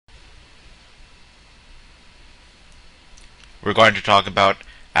we're going to talk about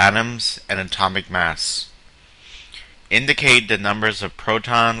atoms and atomic mass. Indicate the numbers of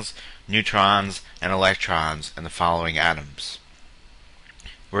protons, neutrons, and electrons in the following atoms.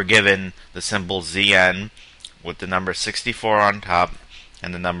 We're given the symbol Zn with the number 64 on top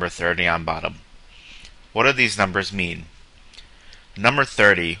and the number 30 on bottom. What do these numbers mean? The number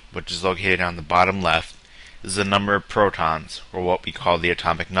 30, which is located on the bottom left, is the number of protons, or what we call the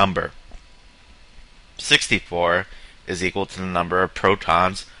atomic number. 64 is equal to the number of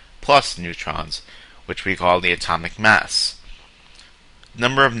protons plus neutrons, which we call the atomic mass. The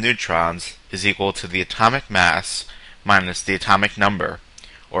number of neutrons is equal to the atomic mass minus the atomic number,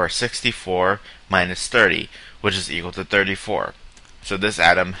 or 64 minus 30, which is equal to 34. So this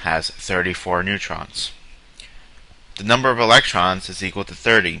atom has 34 neutrons. The number of electrons is equal to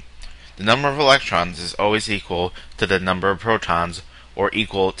 30. The number of electrons is always equal to the number of protons, or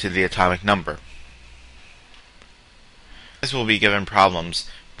equal to the atomic number. This will be given problems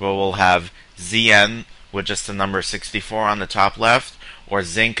where we'll have Zn with just the number 64 on the top left, or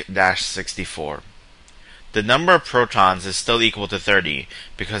zinc-64. The number of protons is still equal to 30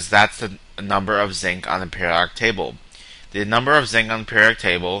 because that's the number of zinc on the periodic table. The number of zinc on the periodic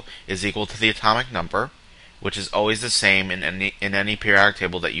table is equal to the atomic number, which is always the same in any periodic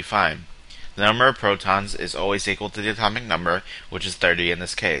table that you find. The number of protons is always equal to the atomic number, which is 30 in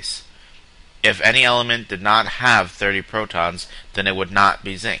this case. If any element did not have 30 protons, then it would not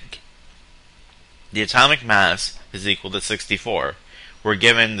be zinc. The atomic mass is equal to 64. We're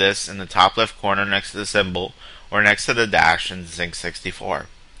given this in the top left corner next to the symbol, or next to the dash in zinc 64.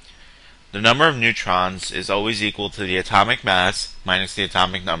 The number of neutrons is always equal to the atomic mass minus the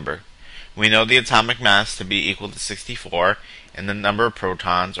atomic number. We know the atomic mass to be equal to 64, and the number of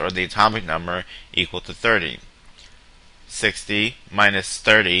protons, or the atomic number, equal to 30. 60 minus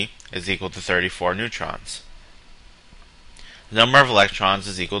 30 is equal to 34 neutrons. The number of electrons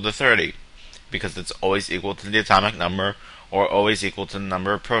is equal to 30, because it's always equal to the atomic number, or always equal to the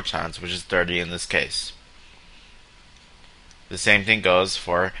number of protons, which is 30 in this case. The same thing goes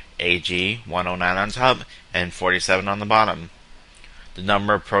for Ag, 109 on top, and 47 on the bottom. The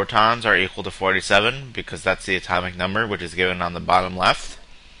number of protons are equal to 47, because that's the atomic number, which is given on the bottom left.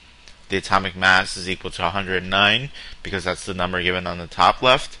 The atomic mass is equal to 109, because that's the number given on the top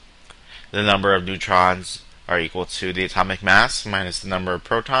left. The number of neutrons are equal to the atomic mass minus the number of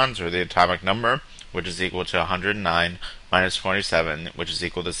protons, or the atomic number, which is equal to 109 minus 47, which is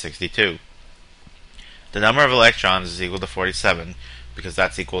equal to 62. The number of electrons is equal to 47, because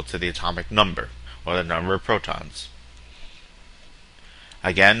that's equal to the atomic number, or the number of protons.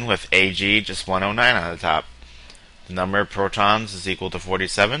 Again, with Ag, just 109 on the top. The number of protons is equal to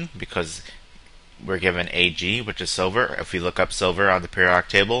 47, because we're given Ag, which is silver. If we look up silver on the periodic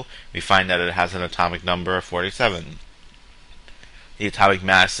table, we find that it has an atomic number of 47. The atomic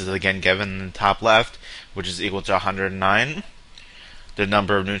mass is again given in the top left, which is equal to 109. The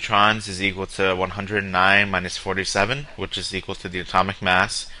number of neutrons is equal to 109 minus 47, which is equal to the atomic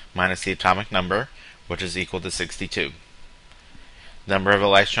mass minus the atomic number, which is equal to 62. The number of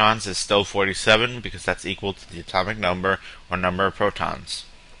electrons is still 47, because that's equal to the atomic number, or number of protons.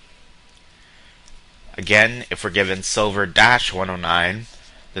 Again, if we're given silver-109,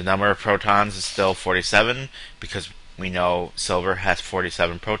 the number of protons is still 47, because we know silver has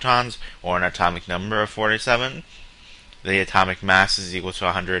 47 protons, or an atomic number of 47. The atomic mass is equal to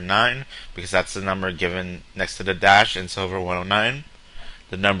 109, because that's the number given next to the dash in silver-109.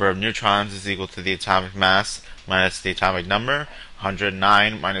 The number of neutrons is equal to the atomic mass minus the atomic number.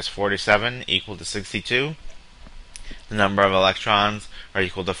 109 minus 47 equal to 62. The number of electrons are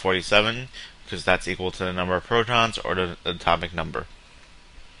equal to 47, because that's equal to the number of protons, or the atomic number.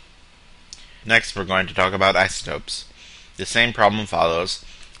 Next, we're going to talk about isotopes. The same problem follows.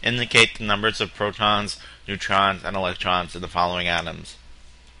 Indicate the numbers of protons, neutrons, and electrons in the following atoms.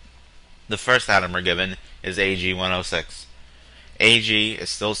 The first atom we're given is Ag-106. Ag is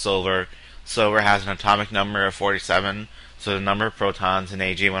still silver. Silver has an atomic number of 47, so the number of protons in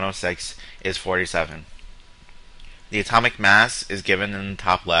Ag-106 is 47. The atomic mass is given in the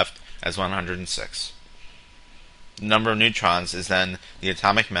top left as 106. The number of neutrons is then the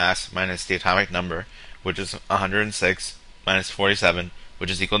atomic mass minus the atomic number, which is 106 minus 47,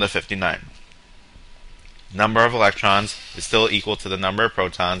 which is equal to 59. The number of electrons is still equal to the number of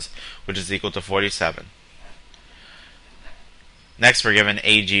protons, which is equal to 47. Next, we're given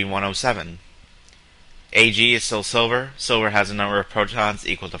Ag-107. Ag is still silver. Silver has a number of protons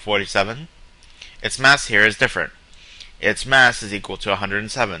equal to 47. Its mass here is different. Its mass is equal to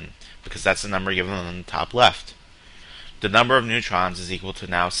 107, because that's the number given on the top left. The number of neutrons is equal to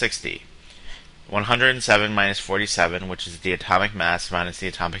now 60. 107 minus 47, which is the atomic mass minus the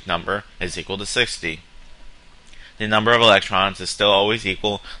atomic number, is equal to 60. The number of electrons is still always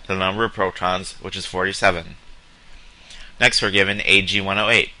equal to the number of protons, which is 47. Next, we're given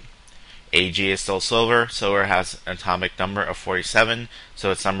Ag108. Ag is still silver. Silver has an atomic number of 47,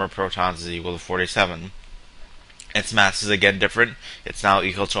 so its number of protons is equal to 47. Its mass is again different. It's now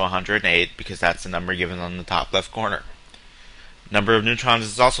equal to 108 because that's the number given on the top left corner. Number of neutrons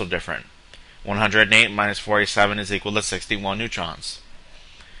is also different. 108 minus 47 is equal to 61 neutrons.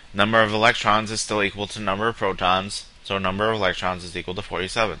 Number of electrons is still equal to number of protons, so number of electrons is equal to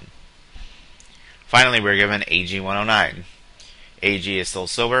 47. Finally, we're given Ag109. Ag is still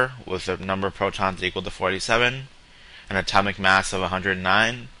silver, with the number of protons equal to 47, an atomic mass of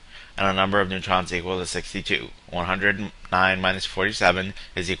 109, and a number of neutrons equal to 62. 109 minus 47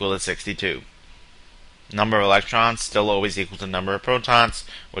 is equal to 62. Number of electrons still always equal to number of protons,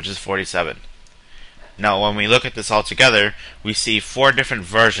 which is 47. Now, when we look at this all together, we see 4 different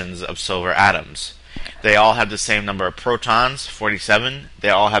versions of silver atoms. They all have the same number of protons, 47. They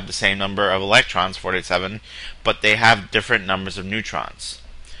all have the same number of electrons, 47, but they have different numbers of neutrons.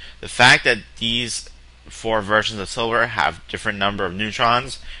 The fact that these 4 versions of silver have different number of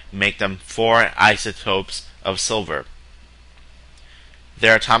neutrons make them 4 isotopes of silver.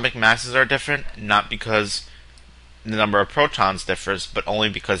 Their atomic masses are different, not because the number of protons differs, but only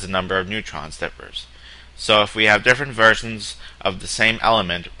because the number of neutrons differs. So if we have different versions of the same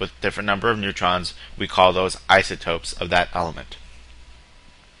element with different number of neutrons, we call those isotopes of that element.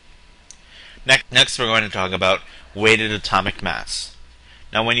 Next we're going to talk about weighted atomic mass.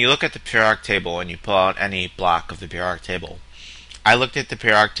 Now when you look at the periodic table and you pull out any block of the periodic table, I looked at the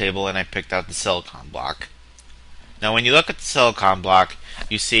periodic table and I picked out the silicon block. Now when you look at the silicon block,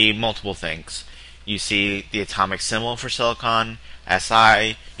 you see multiple things. You see the atomic symbol for silicon,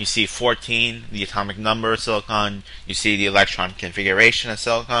 Si, you see 14, the atomic number of silicon, you see the electron configuration of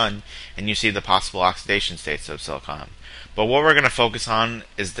silicon, and you see the possible oxidation states of silicon. But what we're going to focus on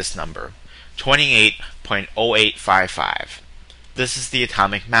is this number, 28.0855. This is the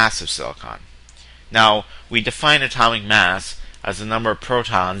atomic mass of silicon. Now, we define atomic mass as the number of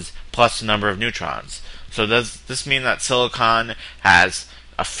protons plus the number of neutrons. So does this mean that silicon has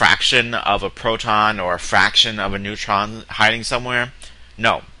a fraction of a proton or a fraction of a neutron hiding somewhere?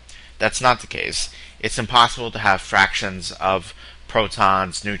 No, that's not the case. It's impossible to have fractions of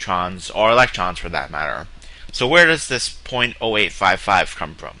protons, neutrons, or electrons for that matter. So where does this 0.0855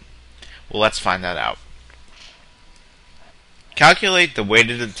 come from? Well, let's find that out. Calculate the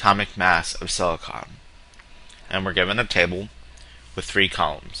weighted atomic mass of silicon. And we're given a table with 3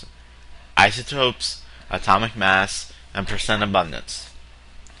 columns: isotopes, atomic mass, and percent abundance.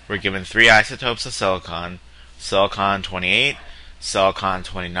 We're given 3 isotopes of silicon: silicon 28, silicon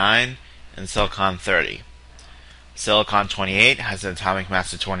 29, and silicon 30. Silicon 28 has an atomic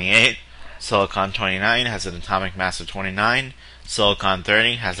mass of 28, silicon 29 has an atomic mass of 29, silicon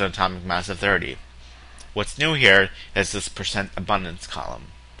 30 has an atomic mass of 30. What's new here is this percent abundance column.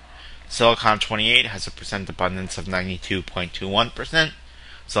 Silicon 28 has a percent abundance of 92.21%,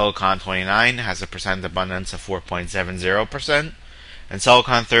 silicon 29 has a percent abundance of 4.70%, and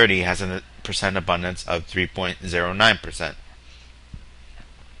silicon 30 has a percent abundance of 3.09%.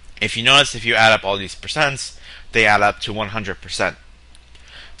 If you notice, if you add up all these percents, they add up to 100%.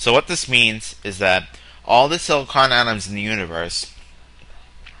 So what this means is that all the silicon atoms in the universe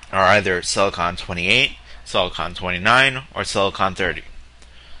are either silicon 28, silicon 29, or silicon 30.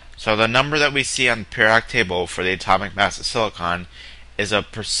 So the number that we see on the periodic table for the atomic mass of silicon is a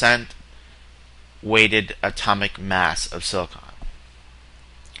percent weighted atomic mass of silicon.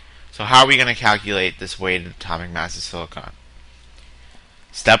 So how are we going to calculate this weighted atomic mass of silicon?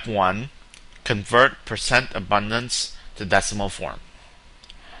 Step 1, convert percent abundance to decimal form.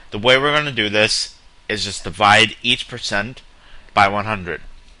 The way we're going to do this is just divide each percent by 100.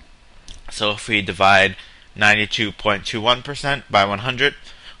 So if we divide 92.21% by 100,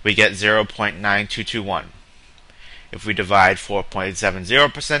 we get 0.9221. If we divide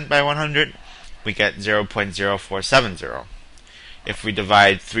 4.70% by 100, we get 0.0470. If we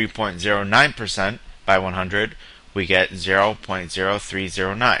divide 3.09% by 100, we get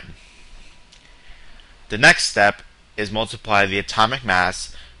 0.0309. The next step is multiply the atomic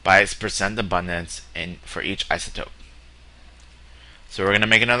mass by its percent abundance for each isotope. So we're going to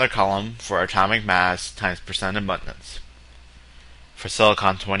make another column for atomic mass times percent abundance. For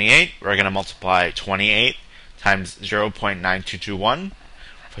silicon 28, we're going to multiply 28 times 0.9221.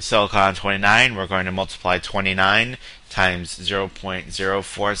 For silicon 29, we're going to multiply 29 times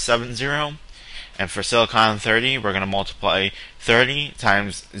 0.0470. And for silicon 30, we're going to multiply 30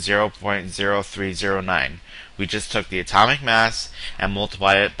 times 0.0309. We just took the atomic mass and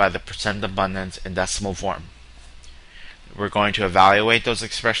multiplied it by the percent abundance in decimal form. We're going to evaluate those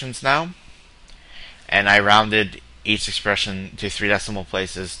expressions now, and I rounded each expression to 3 decimal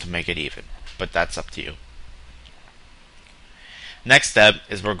places to make it even, but that's up to you. Next step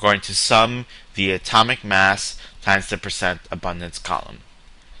is we're going to sum the atomic mass times the percent abundance column.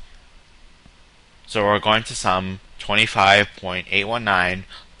 So we're going to sum 25.819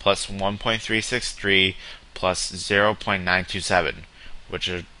 plus 1.363 plus 0.927, which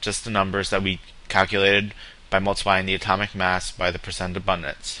are just the numbers that we calculated by multiplying the atomic mass by the percent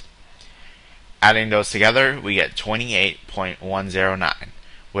abundance. Adding those together, we get 28.109,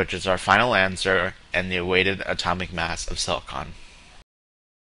 which is our final answer and the weighted atomic mass of silicon.